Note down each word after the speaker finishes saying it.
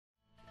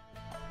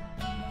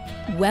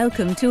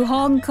Welcome to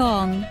Hong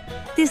Kong.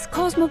 This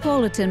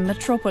cosmopolitan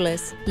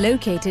metropolis,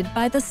 located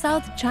by the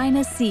South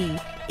China Sea,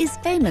 is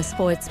famous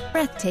for its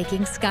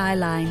breathtaking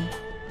skyline.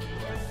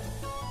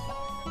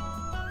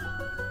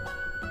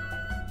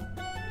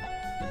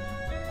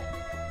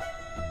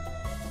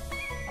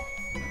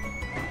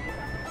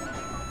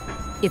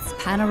 Its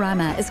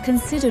panorama is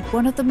considered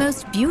one of the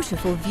most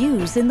beautiful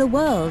views in the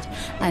world,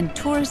 and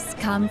tourists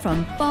come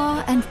from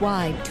far and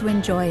wide to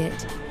enjoy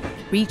it.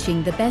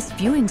 Reaching the best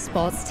viewing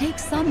spots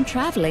takes some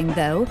traveling,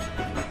 though.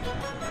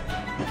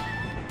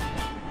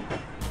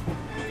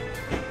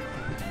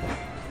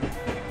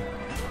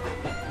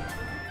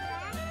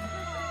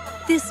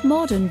 This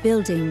modern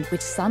building, which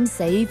some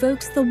say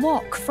evokes the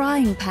wok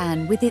frying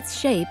pan with its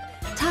shape,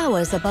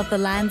 towers above the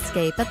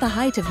landscape at the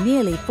height of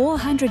nearly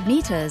 400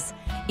 meters.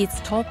 Its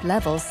top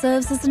level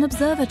serves as an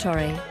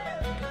observatory.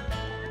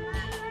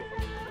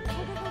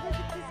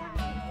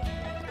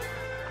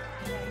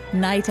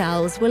 Night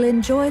owls will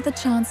enjoy the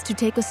chance to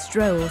take a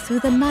stroll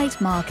through the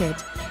night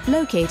market,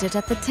 located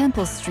at the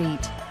Temple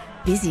Street.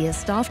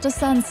 Busiest after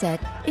sunset,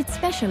 it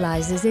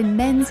specializes in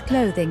men's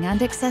clothing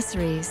and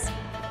accessories.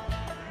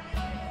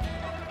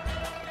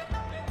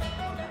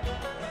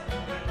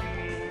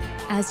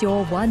 As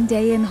your one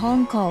day in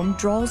Hong Kong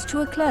draws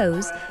to a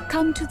close,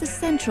 come to the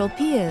central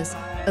piers,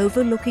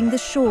 overlooking the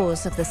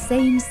shores of the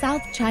same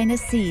South China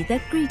Sea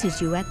that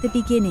greeted you at the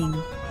beginning.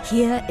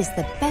 Here is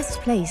the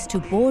best place to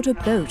board a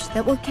boat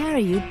that will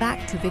carry you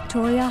back to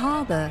Victoria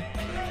Harbour.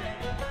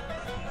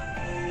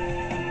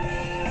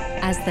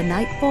 As the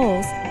night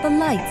falls, the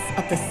lights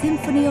of the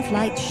Symphony of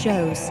Light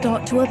show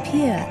start to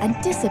appear and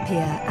disappear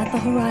at the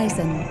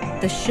horizon.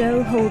 The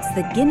show holds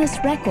the Guinness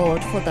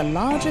record for the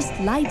largest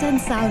light and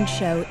sound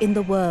show in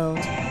the world.